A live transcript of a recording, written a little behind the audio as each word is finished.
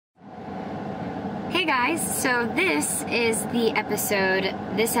Hey guys, so this is the episode.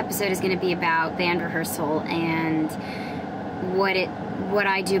 This episode is going to be about band rehearsal and what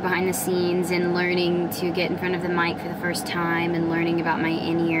I do behind the scenes and learning to get in front of the mic for the first time and learning about my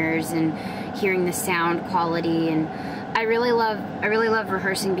in-ears and hearing the sound quality. And I really love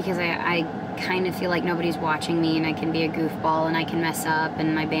rehearsing because I kind of feel like nobody's watching me and I can be a goofball and I can mess up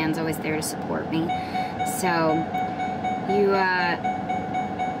and my band's always there to support me. So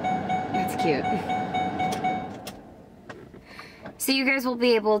that's cute. So you guys will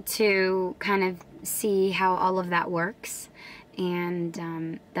be able to kind of see how all of that works,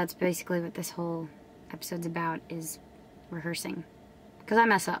 and that's basically what this whole episode's about, is rehearsing. Because I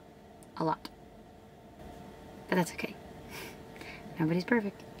mess up a lot. But that's okay. Nobody's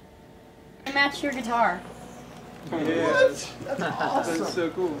perfect. Match your guitar. Yes. That's awesome. That's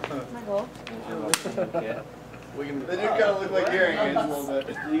so cool. My goal. Yeah. They do kind of look like hearing aids a little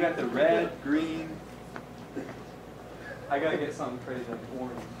bit. You got the red, green. I gotta get something crazy like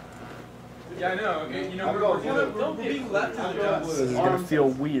orange. Yeah, I know. Okay, you know, we're being left in the dust. This is gonna feel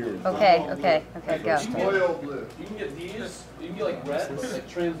weird. Okay, go. Oil blue. You can get these. You can get like red, like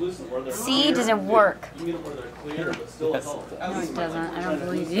translucent, where they're. See, does it work? You can get them where they're clear, but still adult. No, it doesn't. I don't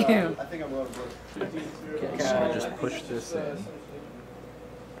believe you. I think I'm going blue. Okay, so I just push this in.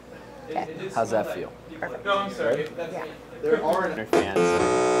 Okay. How's that feel? Perfect. No, I'm sorry. Yeah. There aren't. Your fans.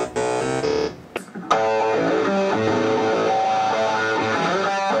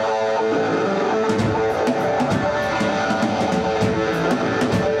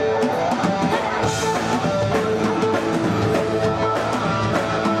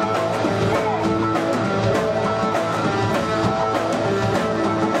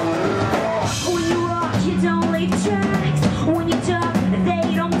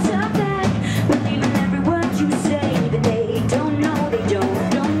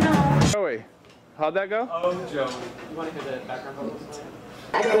 How'd that go? Oh, Joe. You want to hear the background vocals?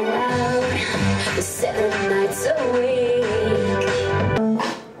 I go out the 7 nights a week.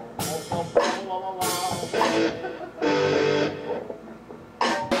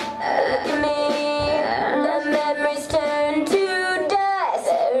 Look at me, the memories turn to dust.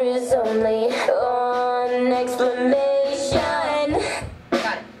 There is only one exclamation.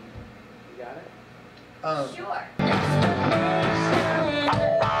 Got it. You got it? Sure.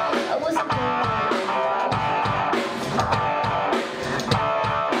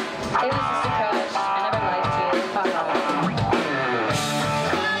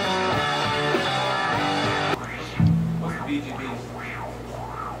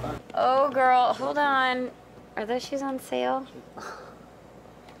 Oh girl, hold on. Are those shoes on sale?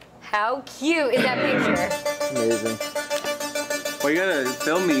 How cute is that picture? Amazing. Well, you gotta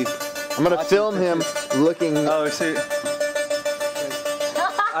film me. I'm gonna film him looking. Oh, shit.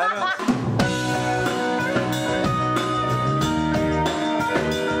 I know.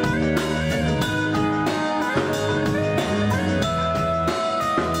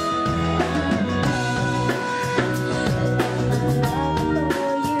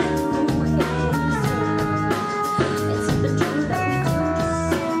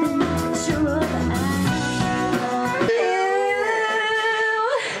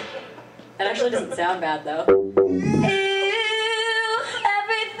 That actually doesn't sound bad though. Ew,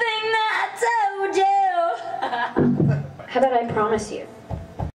 everything that I told you. How about I promise you?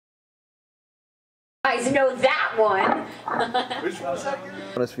 Guys know that one. Which one's that?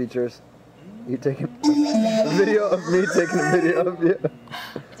 Bonus features. You taking a video of me taking a video of you.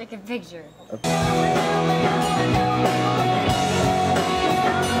 Take a picture.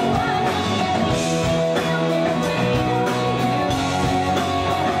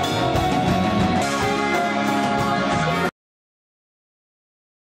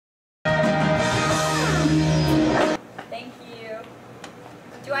 Thank you.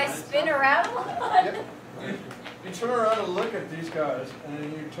 Do I spin around? Yep. You turn around and look at these guys, and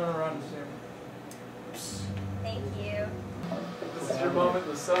then you turn around and say, Thank you. "This is your moment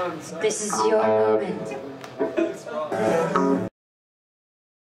in the sun." Son. This is your moment.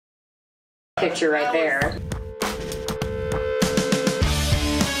 Picture right there.